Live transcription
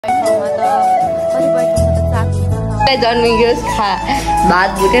जन्मियोस् खा भात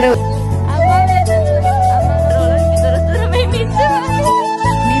भुटेर नेतुले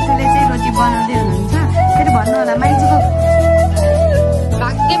चाहिँ रोटी बनाउँदै हुनुहुन्छ। फेरि भन्नु होला माइजूको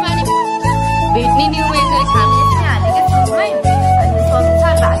भाग्यमानी भेट्ने न्यु यसरी खानु यसरी हालेको सुरुमै अनि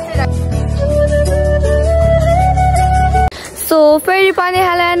संसार भाषै सो फेरि पनि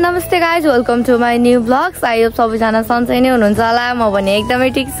हेलो एन्ड नमस्ते guys, welcome to my new blogs. I hope सबैजना सन्चै नै हुनुहुन्छ होला। म भने एकदमै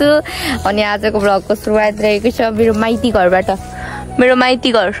ठिक छु। अनि आजको ब्लगको सुरुवात रहेको छ मेरो माइती घरबाट। मेरो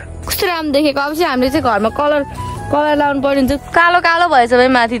माइती घर कस्तो राम्रो देखेको। अब चाहिँ हामीले चाहिँ घरमा कलर लाउनु पर्ने हुन्छ। कालो कालो भएछ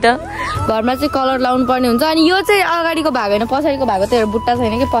भाइ माथि त घरमा चाहिँ कलर लाउनु पर्ने हुन्छ। अनि यो चाहिँ अगाडिको भाग होइन पछाडिको भाग, त्यही बुट्टा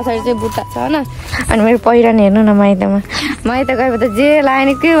छैन कि पछाडि चाहिँ बुट्टा छ होइन। अनि मेरो पहिरन हेर्नु न माइतमा, माइत गएको त जे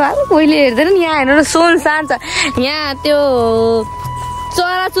लाने के भयो पहिले हेर्दैन नि। यहाँ हेर्नु न सुनसान छ। यहाँ त्यो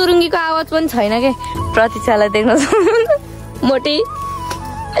चरा चुरुङ्गीको आवाज पनि छैन के। प्रतीक्षालाई देख्न मोटी।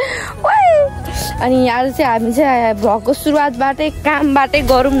 अनि आज चाहिँ हामी चाहिँ भ्लगको सुरुवातबाटै कामबाटै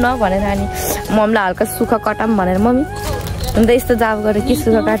गरौँ न भनेर अनि मम्मीलाई हल्का सुख कटाऊँ भनेर। मम्मी अन्त यस्तो जाब गरेर के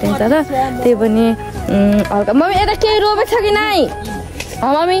सुख काटिन्छ र त्यही पनि हल्का। मम्मी यता केही रोपेको छ कि नै?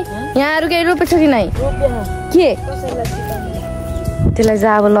 मम्मी यहाँहरू केही रोपेको छ कि नै? के त्यसलाई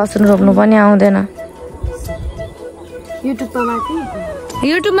चाहिँ अब लसुन रोप्नु पनि आउँदैन।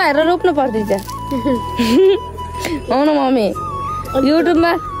 युट्युबमा हेरेर रोप्नु पर्दैछ। आउनु मम्मी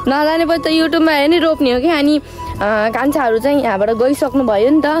युट्युबमा नजाने पछि त युट्युबमा हेर्ने रोप्ने हो कि। अनि कान्छाहरू चाहिँ यहाँबाट गइसक्नु भयो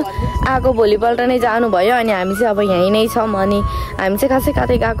नि त, आएको भोलिपल्ट नै जानुभयो। अनि हामी चाहिँ अब यहीँ नै छौँ। अनि हामी चाहिँ खासै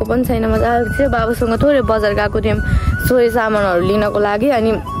कतै गएको पनि छैन। मजाले चाहिँ बाबासँग थोरै बजार गएको थियौँ सोही सामानहरू लिनको लागि।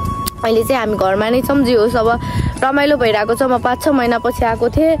 अनि अहिले चाहिँ हामी घरमा नै छौँ। जे होस् अब रमाइलो भइरहेको छ। म 5-6 महिनापछि आएको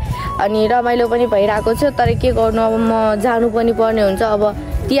थिएँ अनि रमाइलो पनि भइरहेको छ। तर के गर्नु अब म जानु पनि पर्ने हुन्छ। अब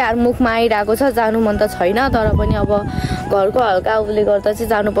तिहार मुखमा आइरहेको छ, जानु मन त छैन तर पनि अब घरको हल्का उसले गर्दा चाहिँ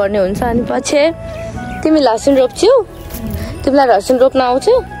जानुपर्ने हुन्छ। अनि पछि तिमी लसुन रोप्छौ? तिमीलाई लसुन रोप्न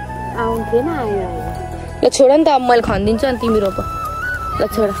आउँछौ? आउँथेन आयो। ल छोड नि त, अब मैले खनिदिन्छु अनि तिमी रोप। ल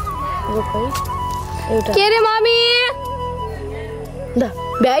छोड के रे मम्मी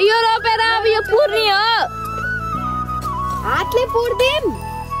यो रोपेर अब यो पुर्ने हो। हातले पुर्दिम।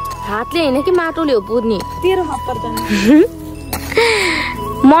 हातले होइन कि माटोले हो पुर्ने। तेरो हात पर्दैन।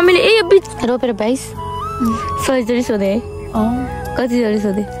 मम्मीले ए बिच रोपेर 22 100 चोटि सोधे। कति चोटि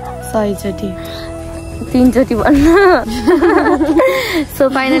सोधे? 100 चोटि 3 चोटि भन्न। सो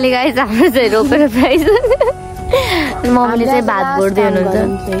फाइनली गाइस हाम्रो चाहिँ रोपेर 22। मम्मीले चाहिँ भात भोट्दै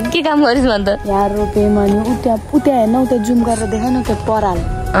हुनुहुन्छ। के काम गरिस् भन् त? यहाँ रोपे मैले उता हेर्न उता जुम गरेर देख न त्यो पराल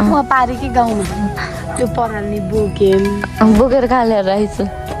उहाँ पारे कि गाउँमा त्यो पराल नि बोकेर कहाँ ल्याएर राखेछु?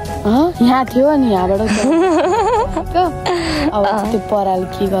 यहाँ थियो अनि यहाँबाट अब त्यो पराल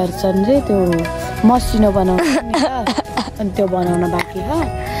के गर्छन् रे त्यो मसिनो बनाउँछ अनि त्यो बनाउन बाँकी हो।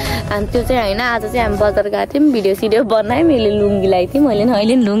 अनि त्यो चाहिँ होइन आज चाहिँ हामी बजार गएको थियौँ, भिडियो सिडियो बनाएँ। मैले लुङ्गी लगाएको थिएँ। मैले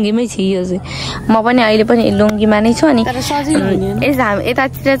अहिले नि लुङ्गीमै छु। यो चाहिँ म पनि अहिले पनि लुङ्गीमा नै छु। अनि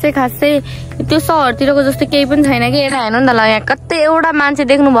यतातिर चाहिँ खासै त्यो सहरतिरको जस्तो केही पनि छैन कि। यता हेर्नु नि त ल, यहाँ कतै एउटा मान्छे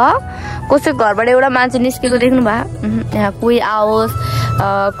देख्नु भयो? कसैको घरबाट एउटा मान्छे निस्केको देख्नु भयो? यहाँ कोही आओस्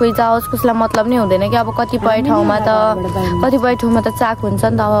कोही जाओस् कसैलाई मतलब नै हुँदैन कि। अब कतिपय ठाउँमा त चाक हुन्छ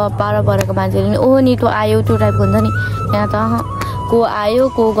नि त। अब पार परेको मान्छेले नि ओ नितो आयो त्यो टाइपको हुन्छ नि। यहाँ त को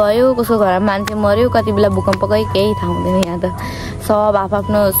आयो को गयो, कसको घरमा मान्छे मऱ्यो, कति बेला भूकम्प गयो केही थाहा हुँदैन। यहाँ त सब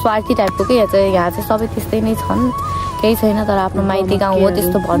आफ्नो स्वार्थी टाइपको के। यहाँ चाहिँ सबै त्यस्तै नै छन्, केही छैन। तर आफ्नो माइती गाउँ हो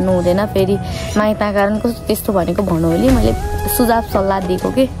त्यस्तो भन्नु हुँदैन। फेरि माइता कारण कस्तो त्यस्तो भनेको भन्नु हो मैले सुझाव सल्लाह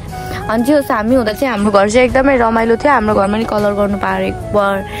दिएको कि। अनि त्यो हामी हुँदा चाहिँ हाम्रो घर चाहिँ एकदमै रमाइलो थियो। हाम्रो घरमा नि कलर गर्नु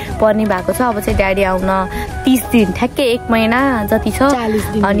पर्ने भएको छ। अब चाहिँ ड्याडी आउन 30 दिन ठ्याक्कै 1 महिना जति छ।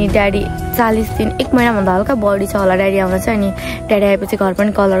 अनि ड्याडी 40 दिन 1 महिनाभन्दा हल्का बढी छ होला ड्याडी आउन चाहिँ। अनि ड्याडी आएपछि घर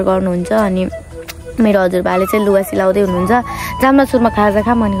पनि कलर गर्नुहुन्छ। अनि मेरो हजुरबाले चाहिँ लुगा सिलाउँदै हुनुहुन्छ। जाम्न सुरुमा खाजा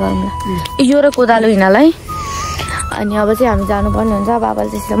खा मनी गरौँला यो र कोदालो हिँड्नलाई। अनि अब चाहिँ हामी जानुपर्ने हुन्छ। बाबाले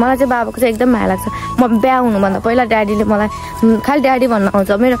चाहिँ मलाई चाहिँ बाबाको चाहिँ एकदम माया लाग्छ। म बिहा हुनुभन्दा पहिला ड्याडीले मलाई खालि ड्याडी भन्न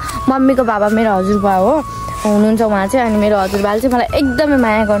आउँछ। मेरो मम्मीको बाबा मेरो हजुरबा हो हुनुहुन्छ उहाँ चाहिँ। अनि मेरो हजुरबाले चाहिँ मलाई एकदमै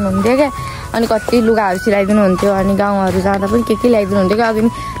माया गर्नुहुन्थ्यो क्या। अनि कति लुगाहरू सिलाइदिनु हुन्थ्यो। अनि गाउँहरू जाँदा पनि के ल्याइदिनु हुन्थ्यो क्या। अघि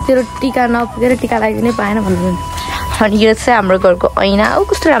तेरो टिका नपुगेर टिका लगाइदिनै पाएन भन्नुहुन्थ्यो। अनि यो चाहिँ हाम्रो घरको ऐना हो,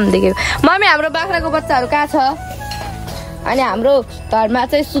 कस्तो राम्रो देखेको। मम्मी हाम्रो बाख्राको बच्चाहरू कहाँ छ? अनि हाम्रो घरमा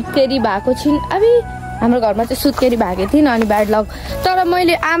चाहिँ सुत्केरी भएको छिन्। अब हाम्रो घरमा चाहिँ सुत्केरी भएको थिइन् अनि ब्याड लक। तर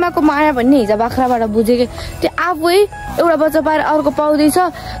मैले आमाको माया भन्ने हिजो बाख्राबाट बुझेँ कि त्यो आफै एउटा बच्चा पाएर अर्को पाउँदैछ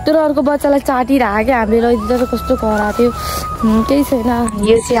तर अर्को बच्चालाई चाटिरहेको क्या। हामीले लैदिँदा कस्तो कराएको थियो। केही छैन।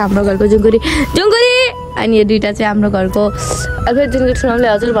 यो चाहिँ हाम्रो घरको जुङ्गुरी अनि यो दुईटा चाहिँ हाम्रो घरको फेरि ठुलोले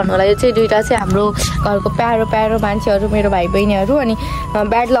हजुर भन्नुलाई यो चाहिँ दुईटा चाहिँ हाम्रो घरको प्यारो प्यारो मान्छेहरू मेरो भाइ बहिनीहरू अनि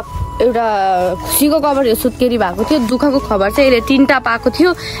ब्याड लक एउटा खुसीको खबर यो सुत्केरी भएको थियो दुःखको खबर चाहिँ यसले 3टा पाएको थियो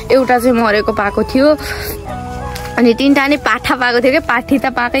एउटा चाहिँ मरेको पाएको थियो अनि 3टा नै पाठा पाएको थियो क्या पाठी त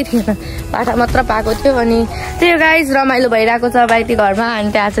पाएकै थिएन पाठा मात्र पाएको थियो अनि त्यो गाइस रमाइलो भइरहेको छ बाइती घरमा अनि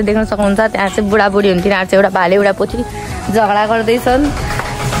त्यहाँ चाहिँ देख्न सक्नुहुन्छ त्यहाँ चाहिँ बुढाबुढी हुन् तिनीहरू चाहिँ एउटा भाले एउटा पोथी झगडा गर्दैछन्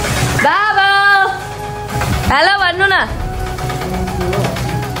बाबा हेलो भन्नु न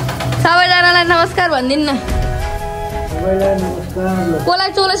सबैजनालाई नमस्कार भनिदिनु न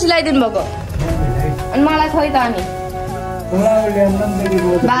कसलाई चोलो सिलाइदिनु भएको अनि मलाई खोइ त अनि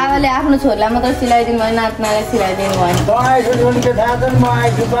बाबाले आफ्नो छोरीलाई मात्र सिलाइदिनु भयो नाच्नालाई सिलाइदिनु भयो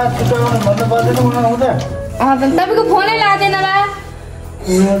तपाईँको फोनै लाग्दैन बा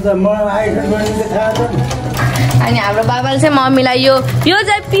अनि हाम्रो बाबाले चाहिँ मम्मीलाई यो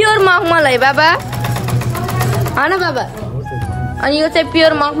चाहिँ प्योर मखमल है बाबा होइन बाबा अनि यो चाहिँ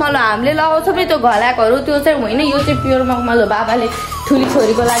प्योर मखमल हो हामीले लगाउँछौँ नि त्यो घलाकहरू त्यो चाहिँ होइन यो चाहिँ प्योर मखमल हो बाबाले ठुली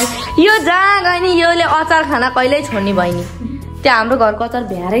छोरीको लागि यो जहाँ गयो नि योले अचार खाना कहिल्यै छोड्ने भयो नि त्यहाँ हाम्रो घरको अचार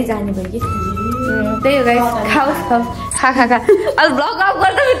भ्यारै जाने भयो कि त्यही हो गाइस खाओस् खा अब ब्लग अफ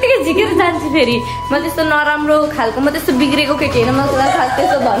गर्दा बित्तिकै झिकेर जान्छु फेरि म त्यस्तो नराम्रो खालको म त्यस्तो बिग्रेको केटी होइन म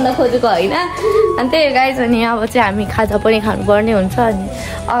त्यस्तो भन्न खोजेको होइन अनि त्यही हो गाइस अनि अब चाहिँ हामी खाजा पनि खानुपर्ने हुन्छ अनि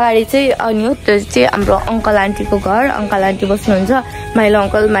अगाडि चाहिँ अनि हो त्यो चाहिँ हाम्रो अङ्कल आन्टीको घर अङ्कल आन्टी बस्नुहुन्छ माइलो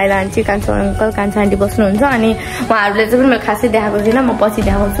अङ्कल माइलो आन्टी कान्छो अङ्कल कान्छो आन्टी बस्नुहुन्छ अनि उहाँहरूले चाहिँ पनि मैले खासै देखाएको थिइनँ म पछि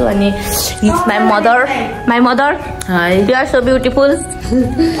देखाउँछु अनि my mother you are so beautiful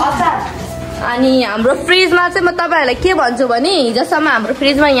अनि हाम्रो फ्रिजमा चाहिँ म तपाईँहरूलाई के भन्छु भने हिजोसम्म हाम्रो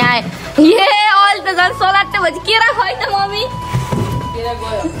फ्रिजमा यहाँ अहिले त झन् सोलाटे भएपछि केरा खै त मम्मी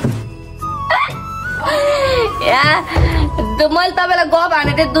मैले तपाईँलाई गफ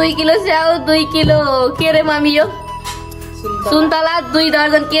हानेको थिएँ 2 किलो स्याउ 2 किलो के अरे मम्मी यो सुन्तला 2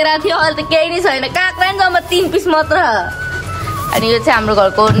 दर्जन केरा थियो अहिले त केही नै छैन काँक्रा नि जम्मा 3 पिस मात्र अनि यो चाहिँ हाम्रो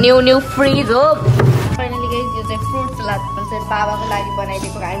घरको न्यू फ्रिज हो फाइनली गाइस यो चाहिँ फ्रुट सलाद चाहिँ बाबाको लागि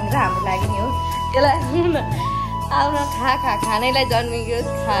बनाइदिएको हामी र हाम्रो लागि नि हो त्यसलाई आफ्नो खानैलाई जन्मिएको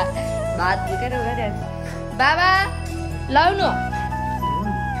खा भात भुकेर गरिहाल्छ बाबा लाउनु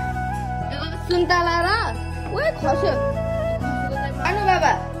सुन्तला र ओए खस्यो खानु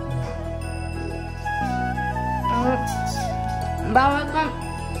बाबा बाबाको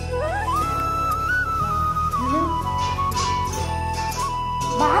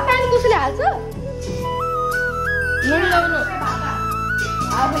भात पानी कसैले हाल्छ नुन लाउनु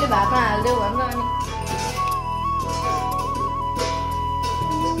आफूले भातमा हाल्देऊ भन्छ अनि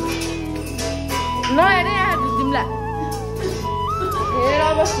नहेरे यहाँ तिमीलाई हेर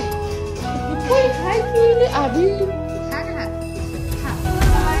बस्नु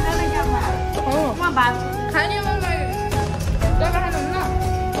खाने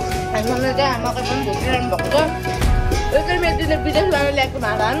मलाई त्यहाँ मकै पनि भुटिरहनु भएको छ एकैचोटि मेरो दिने विदेशबाट ल्याएको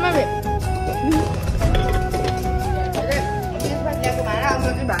भाँडा हो नि ल्याएको भाँडा अब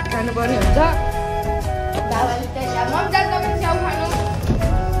चाहिँ भात खानुपर्ने हुन्छ बाबाले चाहिँ स्याउ खानु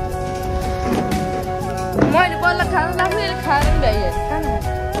मैले बल्ल खानु लाग्ने खाएर पनि भ्याइहाल्यो खानु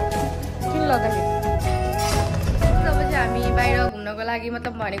किन लग्दाखेरि तब चाहिँ हामी बाहिर घुम्नको लागि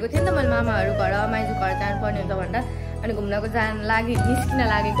मतलब भनेको थिएँ नि त मैले मामाहरू घर माइजू घर जानुपर्ने हुन्छ भनेर अनि घुम्नको निस्किन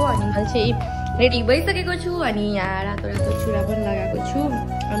लागेको अनि मैले चाहिँ रेडी भइसकेको छु अनि यहाँ रातो रातो चुरा पनि लगाएको छु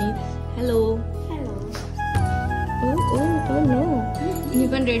अनि हेलो नि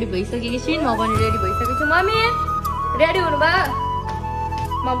पनि रेडी भइसकेको छु म पनि रेडी भइसकेको छु मम्मी रेडी हुनुभयो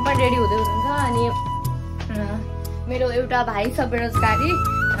मम्मी पनि रेडी हुँदै हुनुहुन्छ अनि मेरो एउटा भाइ छ बेरोजगारी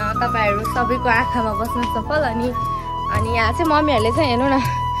तपाईँहरू सबैको आँखामा बस्न सफल अनि यहाँ चाहिँ मम्मीहरूले चाहिँ हेर्नु न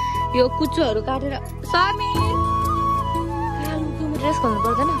यो कुचोहरू काटेर स्वामी ड्रेस खोल्नु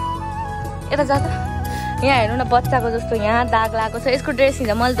पर्दैन यता जा त यहाँ हेर्नु न बच्चाको जस्तो यहाँ दाग लागेको छ यसको ड्रेस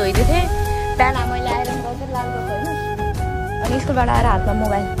हिजो मैले धोइदिएको थिएँ बिहान मैले आइरन गर्दै लागेको होइन अनि स्कुलबाट आएर हातमा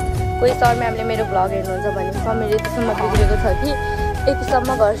मोबाइल कोही सर म्यामले मेरो भ्लग हेर्नुहुन्छ भने समीर यतिसम्म बिग्रेको छ कि यतिसम्म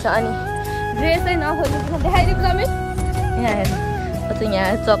गर्छ अनि ड्रेसै नखोल्नु देखाइदिएको समीर यहाँ हेर्नु अझ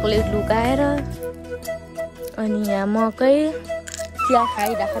यहाँ चक्लेट लुकाएर अनि यहाँ मकै चिया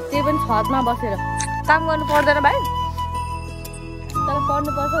खाइराख त्यही पनि छतमा बसेर काम गर्नु पर्दैन भाइ तर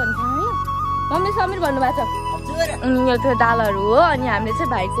पढ्नुपर्छ भने थाहा होइन मम्मी समीर भन्नुभएको छ अनि यो चाहिँ दालहरू हो अनि हामीले चाहिँ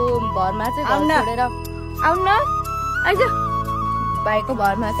भाइको घरमा चाहिँ घर छोडेर आउनु न आइज भाइको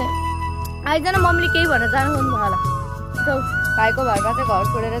घरमा चाहिँ आइज न मम्मीले केही भनेर जानु खोज्नु भयो होला भाइको घरमा चाहिँ घर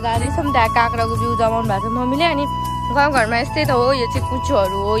छोडेर जाँदैछौँ त्यहाँ काँक्राको बिउ जमाउनु भएको छ मम्मीले अनि गाउँघरमा यस्तै त हो यो चाहिँ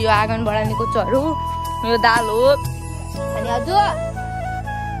कुचोहरू हो यो आँगन बढाउने कुचोहरू यो दाल हो अनि हजुर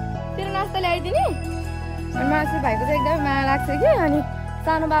तेरो नास्ता ल्याइदिने अनि मलाई चाहिँ भाइको चाहिँ एकदमै माया लाग्छ कि। अनि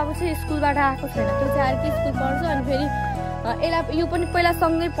सानो बाबु चाहिँ स्कुलबाट आएको छैन, त्यो चाहिँ अर्कै स्कुल पढ्छ। अनि फेरि यसलाई यो पनि पहिला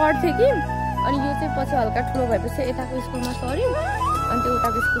सँगै पढ्थ्यो कि, अनि यो चाहिँ पछि हल्का ठुलो भएपछि यताको स्कुलमा सर्यो, अनि त्यो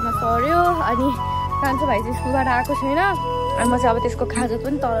उताको स्कुलमा सर्यो। अनि कान्छो भाइ चाहिँ स्कुलबाट आएको छैन, अनि म चाहिँ अब त्यसको खाजा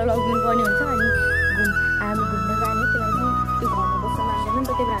पनि तल लगिदिनु पर्ने हुन्छ। अनि हामी घुम्न जाने, त्यसलाई चाहिँ त्यो घरमा बस्न मान्दैन नि त,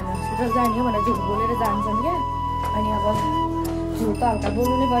 त्यही भएर हामी हस्पिटल जाने हो भनेर झुट बोलेर जान्छौँ क्या। अनि अब झुट त हल्का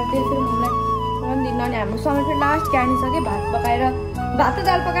बोल्नु नै पर्यो, त्यसरी मलाई दिन्न। अनि हाम्रो समय फेरि लास्ट के आनिसक्यो, भात पकाएर, भात र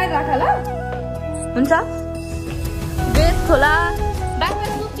दाल पकाएर राख ल, हुन्छ। बेस खोला बाख्रा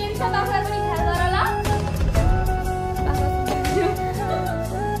सुप के छ, बाख्रा पनि ख्याल गर ल।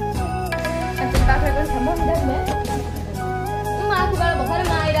 बाख्राको छ म माथिबाट भर्खर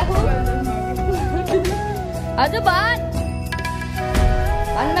आइराखौ। हजुर भन्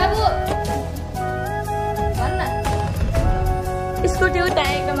बाबु भन्न। स्कुटी उता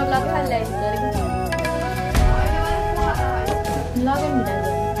आएको मतलब खाली ल्याइदिनु लगन मिलाएर।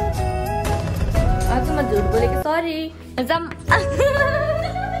 हजुर म झुट बोलेको, सरी। जाम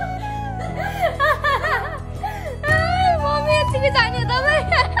मम्मी यतिकै जाने तपाईँ।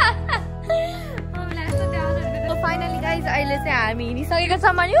 फाइनली गाइज अहिले चाहिँ हामी हिँडिसकेको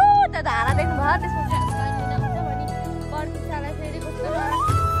छौँ। अनि यो त धारा देख्नुभयो, त्यसमा चाहिँ पर्तिसालाई फेरि कस्तो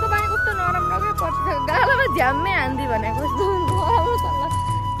त्यसको पानी कस्तो नरम लाग्यो, पर्तिसाको गालामा झ्याम्मै हान्दी भनेको कस्तो नराम्रो तल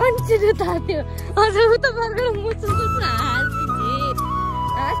कन्टिन्यू तात्यो। हजुर उ त फर्केर मुचु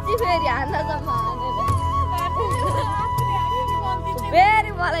हाँसी फेरि हान्दासम्म हानेर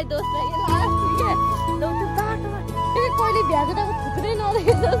फेरि मलाई दोष लाग्यो लास्ट क्या। त्यो बाटोमा कहिले भ्यागुताको थुप्रै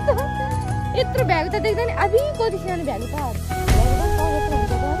नदेखे जस्तो, यत्रो भ्यागुता देख्दा नि अभि कति सानो भ्यागुता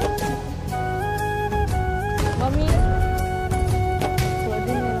मम्मी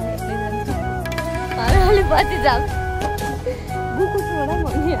अलिक पछि जाऊ बुकु छु होला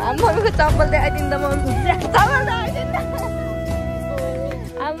मम्मी। मम्मीको चप्पल देखाइदिनु त मम्मी, चप्पल देखाइदिनु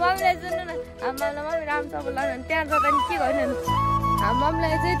मम्मीलाई सुन्नु न। मम्मी राम्रो चप्पल लगाउनु भने त्यहाँ जाँदा नि के गर्नु,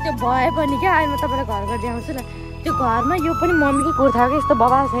 मम्मीलाई चाहिँ त्यो भए पनि क्या। अहिले म तपाईँलाई घर घर देखाउँछु न, त्यो घरमा यो पनि मम्मीकै कुर्ताको यस्तो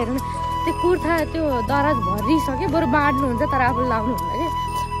बबाल छ हेर्नु न। त्यो कुर्ता त्यो दराज भरिसक्यो, बरु बाँड्नुहुन्छ तर आफूले लाउनु हुन्छ कि।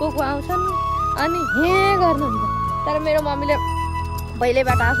 को आउँछन् अनि हे गर्नुहुन्छ। तर मेरो मम्मीले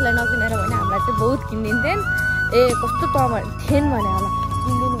पहिल्यैबाट आफूलाई नकिनेर भने हामीलाई चाहिँ बहुत किनिदिन्थेन्। ए कस्तो त थिएन भने होला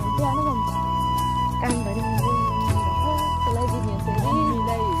किनिदिनु हुन्थ्यो होइन कामभरि त्यसलाई दिनुहुन्छ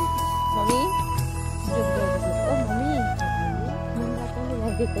मम्मी।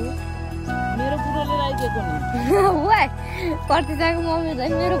 मेरो बुढोले लगाइदिएको नि पर्तिसाको मम्मी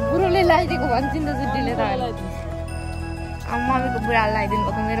झन् मेरो बुढोले लगाइदिएको भन्छन् त जुटीले त। मम्मीको बुढाले लगाइदिनु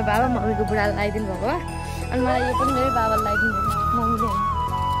भएको, मेरो बाबा मम्मीको बुढाले लगाइदिनु भएको। अनि मलाई यो पनि मेरो बाबाले लगाइदिनु भएको, मम्मीले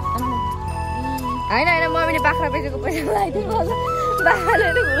होइन होइन मम्मीले बाख्रा बेचेको पैसा लगाइदिनु भएको, बाबाले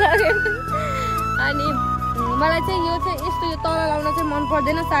बुढाले। अनि मलाई चाहिँ यो चाहिँ यस्तो यो तल लाउन चाहिँ मन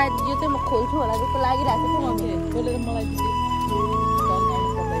पर्दैन, सायद यो चाहिँ म खोल्छु होला जस्तो लागिरहेको छ मम्मीले। खोलेर मलाई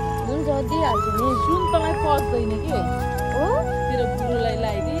हुन्छ दिइहाल्छु नि। सुन तँलाई पस्दैन के हो, तेरो बुढोलाई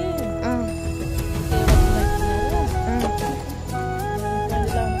लगाइदिए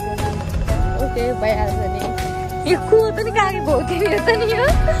ओके भइहाल्छ नि। यो कुल पनि कागे भौतेनी हो त नि, यो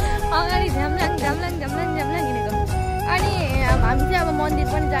अगाडि झ्याम्लाङ झ्याम्लाङ झ्याम्लाङ झ्याम्लाङ हिँडेको। अनि हामी चाहिँ अब मन्दिर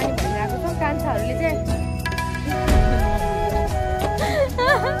पनि जाने भनिरहेको छौँ। कान्छाहरूले चाहिँ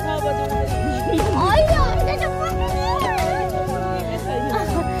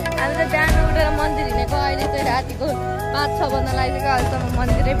हामी त बिहान उठेर मन्दिर हिँडेको, अहिले चाहिँ रातिको 5-6 बज्न लागिसक्यो, अहिलेसम्म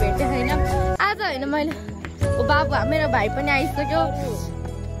मन्दिरै भेटेको छैन। आज होइन मैले बाबु मेरो भाइ पनि आइसक्यो।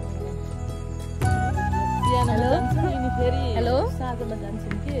 हेलो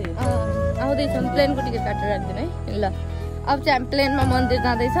आउँदैछौँ, प्लेनको टिकट काटेर राखिदिनु है ल। अब चाहिँ हामी प्लेनमा मन्दिर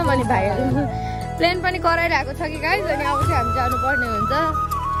जाँदैछौँ। अनि भाइहरू प्लेन पनि कराइरहेको छ कि गाइज, अनि अब चाहिँ हामी जानुपर्ने हुन्छ।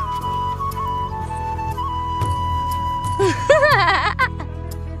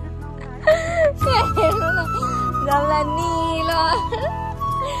 हेर्नु न जम्ला निलो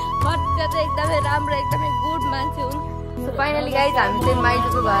मजा चाहिँ एकदमै राम्रो, एकदमै गुड मान्छे हुन्। फाइनली गाइज हामी चाहिँ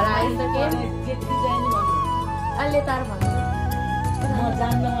माइजूको घर आइसक्यो। अहिले तार भन्छ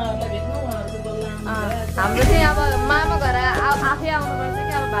हाम्रो चाहिँ अब मामा घर आफै आउनुपर्छ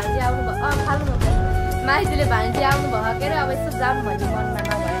कि, अब भान्जी आउनु भयो फाल्नु भयो, माइजूले भान्जी आउनु भयो के अरे। अब यस्तो जाम भन्ने मनमा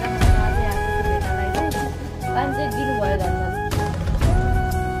नभएर भेट्नलाई चाहिँ भान्जी दिनुभयो धन्यवाद।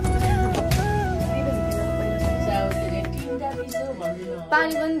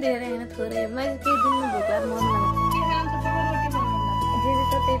 पानी पनि धेरै होइन थोरै, मैले केही दिनु भोका मन जे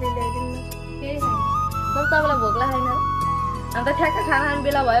छ त्यही ल्याइदिनु केही छैन। तपाईँलाई भोक लागेन अन्त ठ्याक्क खाना खाने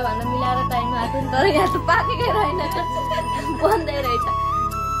बेला भयो भनेर मिलाएर टाइममा आएको नि, तर यहाँ त पाकेकै रहेन बन्दै रहेछ।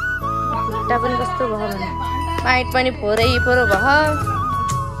 खुट्टा पनि कस्तो भयो भने माइट पनि फोरै फोरो भयो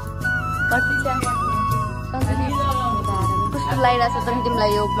कस्तो लागिरहेको छ त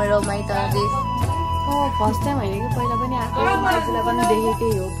तिमीलाई यो मेरो माइत देश फर्स्ट टाइम होइन कि पहिला पनि आएको माइजूलाई पनि देखेकै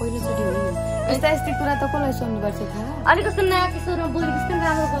हो पहिलोचोटि हो यस्ता यस्तै कुरा त कसलाई सुन्नुपर्छ थाहा अलिक कस्तो नाक स्वरमा बोली कस्तो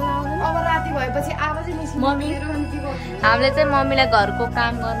राम्रो बोल्न आउँदैन अब राति भएपछि आवाजै निस्किन्छ मम्मी हामीले चाहिँ मम्मीलाई घरको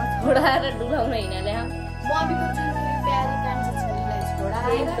काम गर्न छोडाएर डुलाउन हिँड्ने मम्मीको जुन प्यारी कान्छी छोरीलाई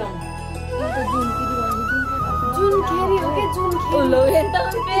छोडाएर जुन खेरी हो के जुन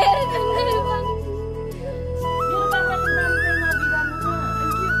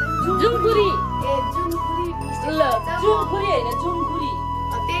जुनखुरी ल जुनखुरी हैन जुनखुरी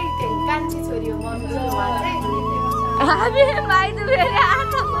त्यही कान्छी छोरी हो मम्मीको हामी माइज फेरि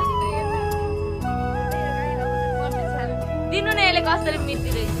आछ दिनु न यसले कसरी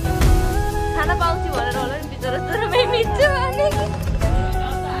मिच्दिरहेछ खाना पाउँछु भनेर होला नि बिचरा सुरुमै मिच्छु अनि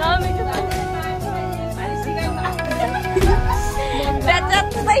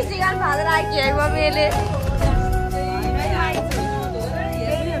बेचत्तै सिगार फालेर आइकी है मम्मीले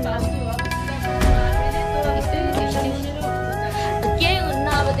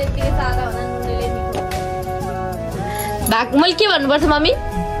मैले के भन्नुपर्छ मम्मी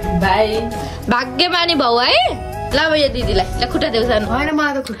भाग्यमानी भाउ है ल अब यो दिदीलाई ल खुट्टा देऊ सानो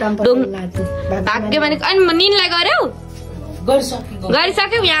भाग्यमानी अनि निनलाई गर्यौ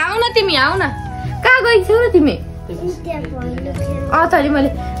गरिसक्यौ यहाँ आऊ न तिमी आऊ न कहाँ गइछौ र तिमी अथरी मैले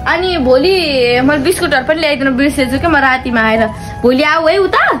अनि भोलि मैले बिस्कुटहरू पनि ल्याइदिनु बिर्सेछु क्या म रातिमा आएर भोलि आऊ है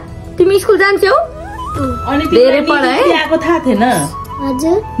उता तिमी स्कुल जान्छौ धेरै पढ है आएको थाहा थिएन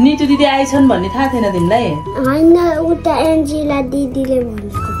हजुर नितु दिदी आइछन् भन्ने थाहा थिएन तिमीलाई हैन उता एन्जिला दिदीले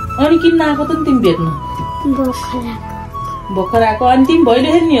भनेको अनि किन आएको त तिमी भेट्न भर्खर आएको अनि तिमी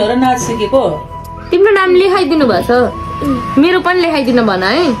भइलो हेर्ने हो र नाच सिकेको तिम्रो नाम लेखाइदिनु भएछ मेरो पनि लेखाइदिनु भन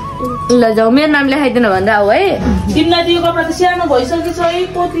है ल जाऊ मेरो नाम लेखाइदिनु भन्दा आऊ है तिमीलाई त्यो कपडा त सानो भइसकेछ है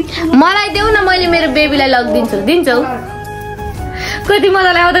पोती मलाई देऊ न मैले मेरो बेबीलाई लगिदिन्छु दिन्छौ कति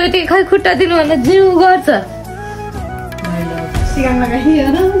मजाले आउँदा बित्तिकै खै खुट्टा दिनु भन्दा जिउ गर्छ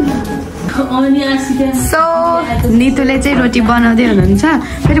सो नितुले चाहिँ रोटी बनाउँदै हुनुहुन्छ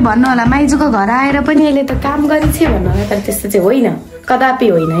फेरि भन्नु होला माइजूको घर आएर पनि यसले त काम गरेछ भन्नु होला तर त्यस्तो चाहिँ होइन कदापि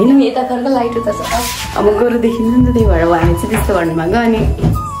होइन होइन यता फर्क लाइट उता छ अब गोरु देखिन्छ नि त त्यही भएर उहाँले चाहिँ त्यस्तो गर्नुभएको अनि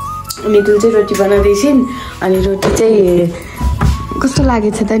नितुले चाहिँ रोटी बनाउँदैछिन् अनि रोटी चाहिँ कस्तो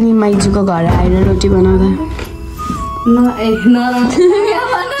लागेछ त नि माइजूको घर आएर रोटी बनाउँदा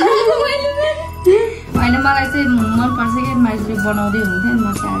होइन मलाई चाहिँ मनपर्छ कि माइजूले बनाउँदै हुन्थ्यो नि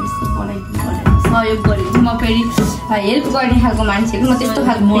म चाहिँ यस्तो बनाइदिनु सहयोग गरेको म फेरि हेल्प गर्ने खालको मान्छे म त्यस्तो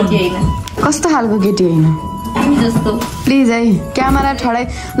खालको केटी होइन कस्तो खालको केटी होइन तिमी जस्तो प्लिज है क्यामेरा ठडाइ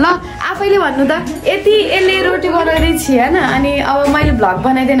ल आफैले भन्नु त यति यसले रोटी बनाउँदै छि होइन अनि अब मैले भ्लग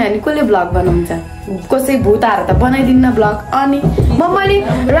बनाइदिएन भने कसले भ्लग बनाउँछ कसै भूताहरू त बनाइदिन्न भ्लग अनि मैले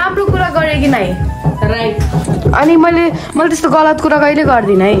राम्रो कुरा गरेँ कि नै राइट अनि मैले त्यस्तो गलत कुरा कहिले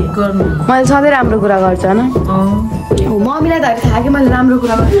गर्दिनँ है मैले सधैँ राम्रो कुरा गर्छु होइन मम्मीलाई त थाहा कि मैले राम्रो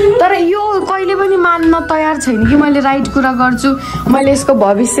कुरा गर्छु तर यो कहिले पनि मान्न तयार छैन कि मैले राइट कुरा गर्छु मैले यसको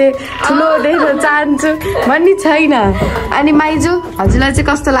भविष्य ठुलो देख्न चाहन्छु भन्ने छैन अनि माइजू हजुरलाई चाहिँ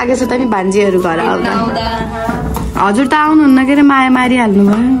कस्तो लागेछ त नि भान्जीहरू घर आउँदा हजुर त आउनुहुन्न के अरे माया मारिहाल्नु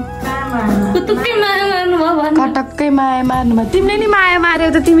भयो कटक्कै माया मार्नु भयो तिमीले नि माया मार्यौ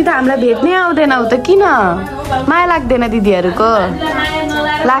त तिमी त हामीलाई भेट्नै आउँदैनौ त किन माया लाग्दैन दिदीहरूको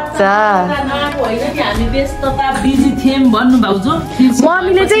लाग्छ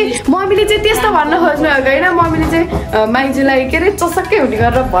मम्मीले चाहिँ त्यस्तो भन्न खोज्नु भएको होइन मम्मीले चाहिँ माइजूलाई के अरे चसक्कै हुने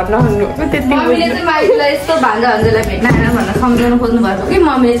गरेर भन्न खोज्नु त्यति माइजूलाई यस्तो भान्जा भान्जालाई भेट्न आएर भनेर सम्झाउनु खोज्नु भएको कि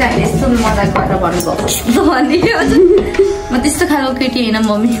मम्मीले चाहिँ हामीले यस्तो मजाक गरेर भन्नुभएको भनिदियो म त्यस्तो खालको केटी होइन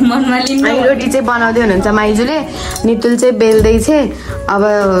मम्मी मनमा लिनु रोटी चाहिँ बनाउँदै हुनुहुन्छ माइजूले नितुल चाहिँ बेल्दैछ अब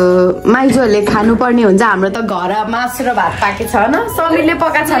माइजूहरूले खानुपर्ने हुन्छ हाम्रो त घर मासु र भात पाके छ न समीरले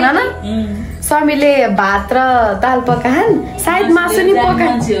पकाएको छैन न समीरले भात र दाल पकाएन सायद मासु नि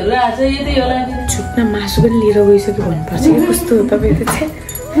पकाएन छुट्न मासु पनि लिएर गइसक्यो भन्नुपर्छ कि कस्तो हो तपाईँको चाहिँ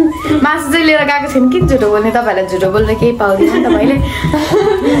मासु चाहिँ लिएर गएको छैन किन झुटो बोल्ने तपाईँहरूलाई झुटो बोल्न केही पाउँदैन नि त मैले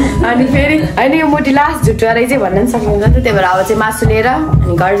अनि फेरि होइन यो मोटी लास्ट झुटो चाहिँ भन्न पनि सक्नुहुन्छ नि त त्यही भएर अब चाहिँ मासु लिएर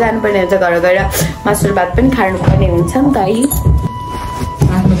अनि घर जानुपर्ने हुन्छ घर गएर मासु र भात पनि खानुपर्ने हुन्छ नि त है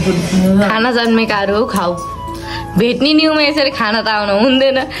खाना जन्मेकाहरू हो खाऊ भेट्ने न्युमा यसरी खाना त आउनु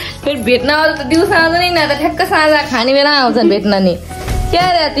हुँदैन फेरि भेट्न आउँदा त दिउँसो आउँदैन नि त ठ्याक्क साँझ खाने बेला आउँछन् भेट्न नि क्या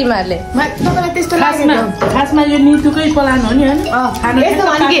रे तिमीहरूले त्यस्तो खासमा यो नितुकै प्लान हो नि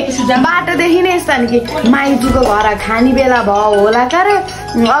बाटोदेखि नै यस्तो कि माइजूको घर खाने बेला भयो होला क्या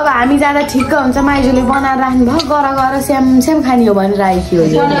अब हामी जाँदा ठिक्क हुन्छ माइजूले बनाएर राख्नु भयो गएर स्याम खाने हो भनेर आइकियो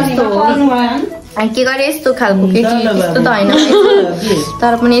के गरे यस्तो खालको के यस्तो त होइन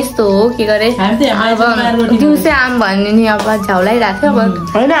तर पनि यस्तो हो के गरे अब दिउँसै आम भन्ने नि अब झ्याउलाइरहेको थियो अब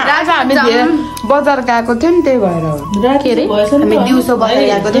होइन आज हामी बजार गएको थियौँ नि त्यही भएर के अरे हामी दिउँसो बजार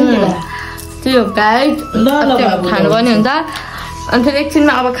गएको थियौँ त्यही हो गाइस खानुपर्ने हुन्छ अन्त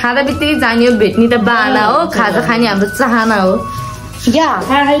एकछिनमा अब खाँदा बित्तिकै जाने हो भेट्ने त बाना हो खाजा खाने हाम्रो चाहना हो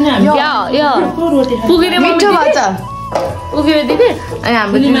पुगेर मिठो भन्छ पुगेर दिदी अनि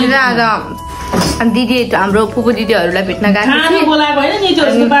हाम्रो दिदीले आज दिदी हाम्रो फुपू दिदीहरूलाई भेट्न गएको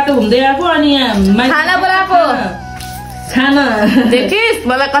खाना बोलाएको खाना देखिस्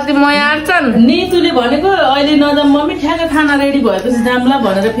मलाई कति मया आँट्छन् नितुले भनेको अहिले नजाम मम्मी ठ्याक्क खाना रेडी भएपछि जाम्ला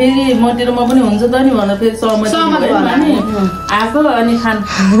भनेर फेरि मटेर म पनि हुन्छ त नि भनेर फेरि सहमति आएको अनि खान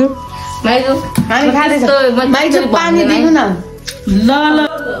माइजू हामी खाँदैछौँ माइजू पानी दिनु न ल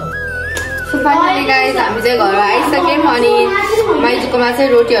फाइनली गाइस हामी चाहिँ घर आइसक्यौँ अनि माइजूकोमा चाहिँ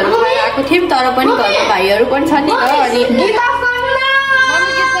रोटीहरू खाएर आएको थियौँ तर पनि घरको भाइहरू पनि छ नि त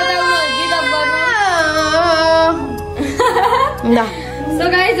अनि सो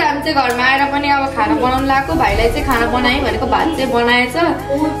गाइस हामी चाहिँ घरमा आएर पनि अब खाना बनाउनु लाग्यो भाइलाई चाहिँ खाना बनाएँ भनेको भात चाहिँ बनाएछ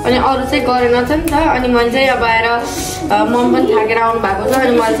अनि अरू चाहिँ गरेन छ नि त अनि मैले चाहिँ अब आएर मम पनि थाकेर आउनु भएको छ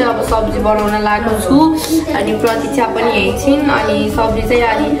अनि मैले चाहिँ अब सब्जी बनाउन लागेको छु अनि प्रतीक्षा पनि यही छिन् अनि सब्जी चाहिँ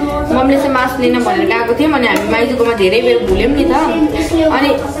अनि मम्मीले चाहिँ मासु लिन भनेर गएको थियौँ अनि हामी माइजूकोमा धेरै बेर भुल्यौँ नि त अनि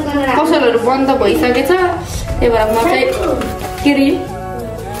पसलहरू बन्द भइसकेछ त्यही भएर म चाहिँ के अरे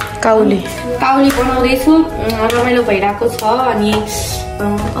काउली बनाउँदैछु रमाइलो भइरहेको छ अनि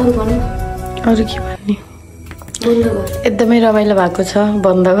अरू भन्नु अरू के भन्ने एकदमै रमाइलो भएको छ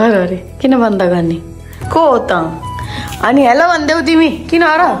बन्द गर अरे किन बन्द गर्ने को हो त अनि हेलो भनिदेऊ तिमी किन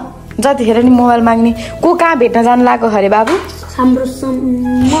र जतिखेर नि मोबाइल माग्ने को कहाँ भेट्न जानु लाग्यो अरे बाबु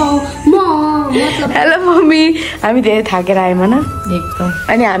हेलो मम्मी हामी धेरै थाकेर आयौँ न एकदम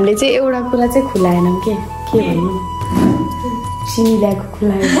अनि हामीले चाहिँ एउटा कुरा चाहिँ खुलाएनौँ के भन्नु चिनी ल्याएको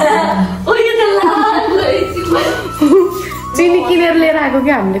खुलायो चिनी किनेर लिएर आएको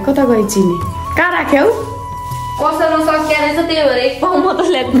क्या हामीले कता गयो चिनी कहाँ राख्यौ पसलमा सकिया रहेछ त्यही भएर एक पाउ म त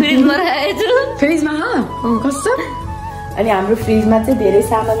फ्रिजमा राखेछु फ्रिजमा कस्तो अनि हाम्रो फ्रिजमा चाहिँ धेरै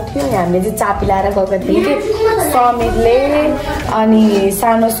सामान थियो अनि हामीले चाहिँ चापी लाएर गएको थियौँ कि समीरले अनि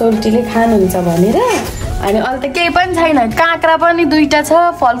सानो सोल्टीले खानुहुन्छ भनेर अनि अहिले त केही पनि छैन काँक्रा पनि 2टा छ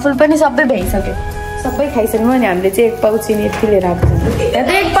फलफुल पनि सबै भइसक्यो सबै खाइसक्नु अनि हामीले चाहिँ 1 पाउ चिनी यति लिएर आएको छ यहाँ त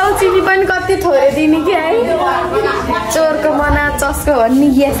 1 पाउ चिनी पनि कति थोरै दिने कि है चोरको मना चस्को भन्ने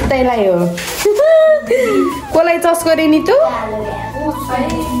यस्तैलाई हो कसलाई चस्को रे नि तँ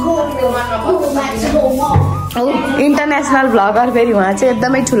इन्टरनेसनल भ्लगर फेरि उहाँ चाहिँ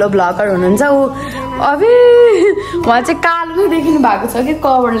एकदमै ठुलो भ्लगर हुनुहुन्छ ऊ अबे उहाँ चाहिँ कालो देखिनु भएको छ कि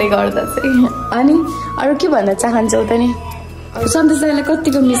कभरले गर्दा चाहिँ अनि अरू के भन्न चाहन्छौ त नि सन्तोष दाइलाई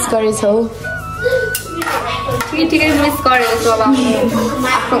कतिको मिस गरेछौ ठिकै मिस गरेको छु अब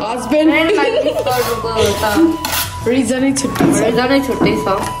आफ्नो हस्बेन्ड रिजनै छुट्टै छ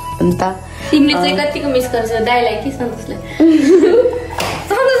अन्त तिमीले चाहिँ कतिको मिस गर्छौ दाइलाई कि सन्तोषलाई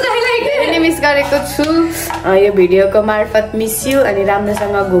मैले मिस गरेको छु यो भिडियोको मार्फत मिस यु अनि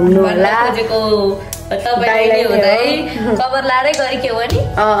राम्रोसँग घुम्नु होला कभर लारै गरेको हो नि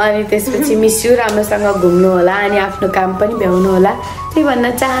अनि त्यसपछि मिस यु राम्रोसँग घुम्नु होला अनि आफ्नो काम पनि भ्याउनु होला त्यही भन्न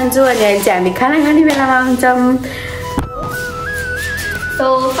चाहन्छु अनि अहिले चाहिँ हामी खाना खाने बेलामा आउँछौँ सो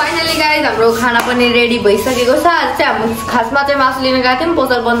फाइनली गाइज हाम्रो खाना पनि रेडी भइसकेको छ आज चाहिँ हाम्रो खासमा चाहिँ मासु लिन गएको थियौँ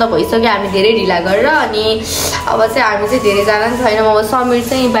पसल बन्द भइसक्यो हामी धेरै ढिला गरेर अनि अब चाहिँ हामी चाहिँ धेरैजना छैनौँ अब समीर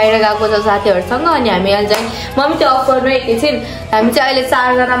चाहिँ बाहिर गएको छ साथीहरूसँग अनि हामी अहिले चाहिँ मम्मी त्यो अफ गर्नु एकैछिन हामी चाहिँ अहिले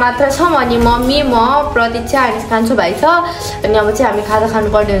 4 जना मात्र छौँ अनि मम्मी म प्रतीक्षा अनि कान्छो भाइ छ अनि अब चाहिँ हामी खाजा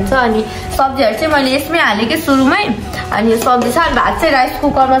खानुपर्ने हुन्छ अनि सब्जीहरू चाहिँ मैले यसमै हालेँ कि सुरुमै अनि यो सब्जी छ अनि भात चाहिँ राइस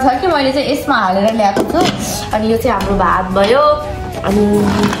कुकरमा छ कि मैले चाहिँ यसमा हालेर ल्याएको छु अनि यो चाहिँ हाम्रो भात भयो अनि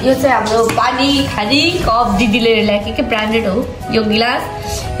यो चाहिँ हाम्रो पानी खाने कप दिदीले ल्याएको कि ब्रान्डेड हो यो गिलास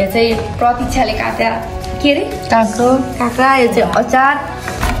यो चाहिँ प्रतीक्षाले काट्या के अरे काँक्रा यो चाहिँ अचार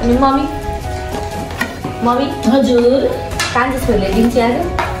अनि मम्मी हजुर कान्छो छोरीले दिन्छ आज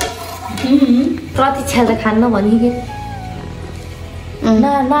प्रतीक्षाले खान्न भने कि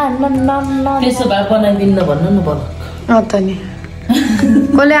त्यसो भए बनाइदिन्न भन्नु न बल त नि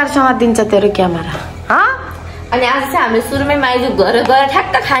कसले आरसँग दिन्छ तेरो क्यामेरा अनि आज चाहिँ हामीले सुरुमै माइजू घर गएर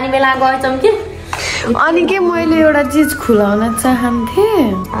ठ्याक्क खाने बेला गएछौँ कि अनि के मैले एउटा चिज खुलाउन चाहन्थेँ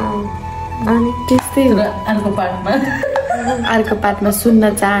अनि त्यस्तै अर्को पार्टमा सुन्न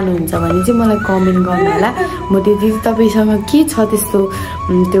चाहनुहुन्छ भने चाहिँ मलाई कमेन्ट गर्नु होला म दिदी तपाईँसँग के छ त्यस्तो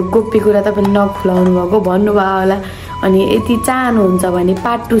त्यो गोप्य कुरा तपाईँ नखुलाउनु भएको भन्नुभयो होला अनि यति चाहनुहुन्छ भने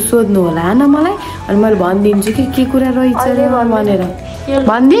पार्ट 2 सोध्नु होला हैन मलाई अनि मैले भनिदिन्छु कि के कुरा रहेछ भनेर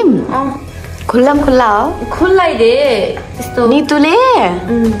भन्दिम खुल्ला हो खुल्लै दे त्यस्तो नितुले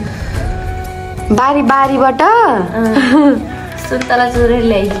बारीबाट सुन्तला चुरेर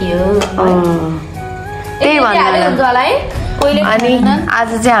ल्याइदियो त्यही भन्नु अनि आज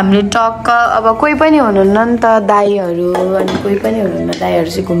चाहिँ हामीले टक्क अब कोही पनि हुनुहुन्न नि त दाइहरू अनि कोही पनि हुनुहुन्न दाइहरू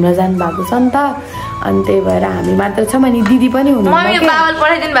चाहिँ घुम्न जानु भएको छ नि त अनि त्यही भएर हामी मात्र छौँ अनि दिदी पनि हुनुहुन्छ बाबल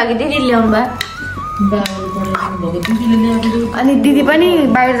पठाइदिनु भएको दिदी ल्याउनु भयो अनि दिदी पनि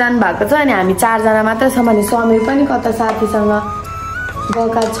बाहिर जानु भएको छ अनि हामी 4 जना मात्र छौँ अनि समीर पनि कता साथीसँग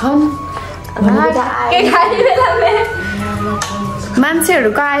गएका छन्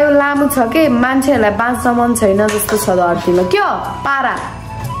मान्छेहरूको आयो लामो छ के मान्छेहरूलाई बाँच्न मन छैन जस्तो छ धरतीमा के हो पारा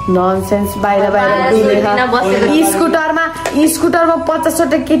ननसेन्स बाहिर स्कुटरमा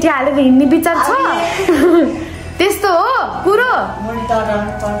 50 केटी हालेर हिँड्ने विचार छ त्यस्तो हो कुरो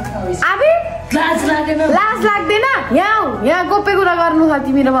लाज लाग्दैन यहाँ गोप्य कुरा गर्नु छ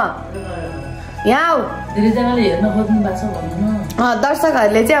तिमी र म यहाँ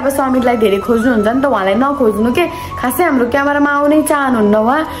दर्शकहरूले चाहिँ अब समीरलाई धेरै खोज्नुहुन्छ नि त उहाँलाई नखोज्नु के खासै हाम्रो क्यामेरामा आउनै चाहनुहुन्न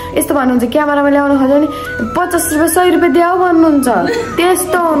उहाँ यस्तो भन्नुहुन्छ क्यामेरामा ल्याउनु खोज्यो भने 50 रुपियाँ 100 रुपियाँ देऊ भन्नुहुन्छ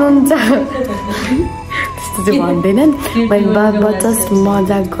त्यस्तो हुनुहुन्छ त्यस्तो चाहिँ भन्दैनन् मैले बच्चा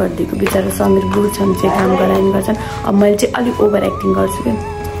मजाक गरिदिएको बिचरा समीर बुझ्छन् चाहिँ काम गराइने गर्छन् अब मैले चाहिँ अलिक ओभर एक्टिङ गर्छु कि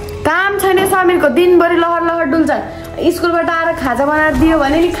काम छैन समीरको दिनभरि लहर डुल्छ स्कुलबाट आएर खाजा बनाएर दियो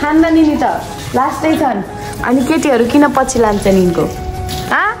भने नि खान्न नि त लास्टै छन् अनि केटीहरू किन पछि लान्छन् यिनको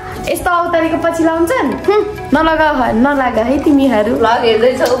यस्तो अवतारीको पछि लाउँछन् नलाग है तिमीहरू भ्लग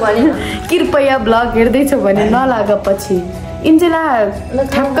हेर्दैछौ भने कृपया भ्लग हेर्दैछौ भने नलाग पछि इन्जेला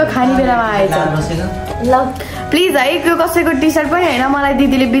ठ्याक्क खाने बेलामा आएछ ल प्लिज है त्यो कसैको टी सर्ट पनि होइन मलाई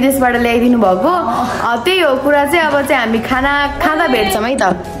दिदीले विदेशबाट ल्याइदिनु भएको त्यही हो कुरा चाहिँ अब चाहिँ हामी खाना खाँदा भेट्छौँ है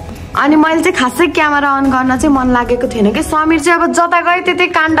त अनि मैले चाहिँ खासै क्यामेरा अन गर्न चाहिँ मन लागेको थिएन कि समीर चाहिँ अब जता गए त्यतै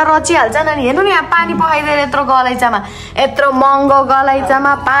काण्ड रचिहाल्छन् अनि हेर्नु नि यहाँ पानी पखाइदिएर यत्रो गलैँचामा यत्रो महँगो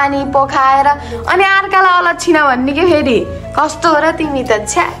गलैँचामा पानी पखाएर अनि अर्कालाई अलक्षिन भन्ने कि फेरि कस्तो हो र तिमी त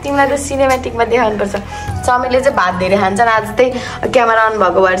छ्या तिमीलाई त सिनेमेटिकमा देखाउनुपर्छ समीरले चाहिँ भात धेरै खान्छन् आज त्यही क्यामेरा अन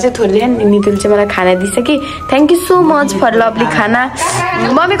भएको भएर चाहिँ थोरै नितुल चाहिँ मलाई खाना दिन्छ कि thank you so much for lovely खाना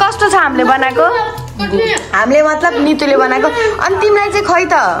मम्मी कस्तो छ हामीले बनाएको हामीले मतलब नितुले बनाएको अनि तिमीलाई चाहिँ खै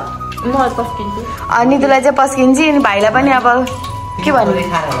त नितुलाई चाहिँ पस्किन्छु अनि भाइलाई पनि अब के भन्नु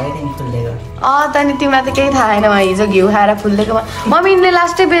त नि तिमीलाई त केही थाहा छैन हिजो घिउ खाएर फुलिदिएकोमा मम्मी यिनले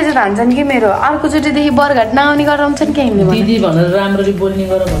लास्टै बेचेर हान्छन् कि मेरो अर्कोचोटिदेखि बरघाट नआउने गरेर आउँछन् क्या दिदी भनेर राम्ररी बोल्ने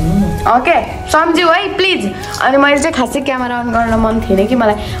गर भन्नु न ओके सम्झ्यौ है प्लिज अनि मैले चाहिँ खासै क्यामेरा अन गर्न मन थिएन कि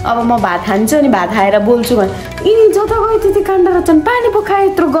मलाई अब म भात खान्छु अनि भात खाएर बोल्छु भने यिनी जता गयो त्यति काण्ड रच्छन् पानी पखाए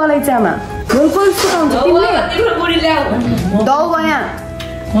यत्रो गलैँचामा दौ भया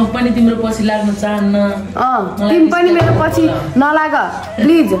म पनि तिम्रो पछि लाग्न चाहन्न तिमी पनि मेरो पछि नलाग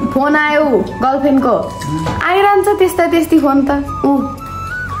प्लिज फोन आयो गर्लफ्रेन्डको आइरहन्छ त्यस्तै फोन त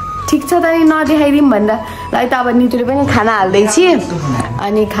ठिक छ त नि नदेखाइदिउँ भनेर ल त अब नितुले पनि खाना हाल्दैछि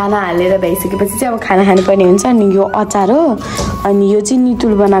अनि खाना हालेर भइसकेपछि चाहिँ अब खाना खानुपर्ने हुन्छ अनि यो अचार हो अनि यो चाहिँ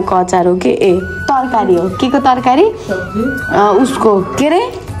नितुल बनाएको अचार हो कि तरकारी हो के को तरकारी उसको के रे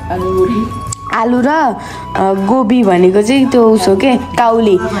आलु र गोबी भनेको चाहिँ त्यो उस हो के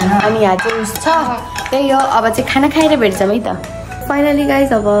काउली अनि यहाँ चाहिँ उस छ त्यही हो अब चाहिँ खाना खाएर भेट्छौँ है त फाइनली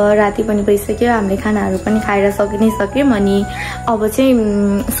गाइज अब राति पनि भइसक्यो हामीले खानाहरू पनि खाएर सक्यौँ अनि अब चाहिँ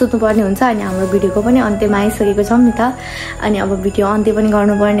सुत्नुपर्ने हुन्छ अनि हाम्रो भिडियोको पनि अन्त्यमा आइसकेको छौँ नि त अनि अब भिडियो अन्त्य पनि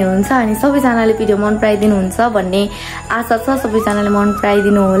गर्नुपर्ने हुन्छ अनि सबैजनाले भिडियो मन पराइदिनुहुन्छ भन्ने आशा छ सबैजनाले मन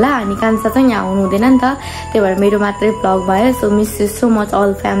पराइदिनु होला अनि कान्छा चाहिँ यहाँ आउनु हुँदैन नि त त्यही भएर मेरो मात्रै भ्लग भयो so miss you so much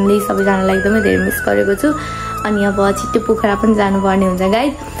all family सबैजनालाई एकदमै धेरै मिस गरेको छु अनि अब छिट्टो पोखरा पनि जानुपर्ने हुन्छ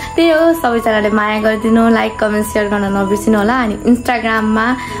गाइज त्यही हो सबैजनाले माया गरिदिनु लाइक कमेन्ट सेयर गर्न नबिर्सिनु होला अनि इन्स्टाग्राममा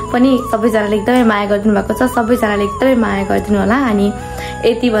पनि सबैजनाले एकदमै माया गरिदिनु भएको छ सबैजनाले एकदमै माया गरिदिनु होला अनि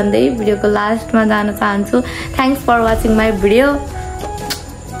यति भन्दै भिडियोको लास्टमा जान चाहन्छु thanks for watching my video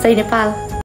Jay Nepal.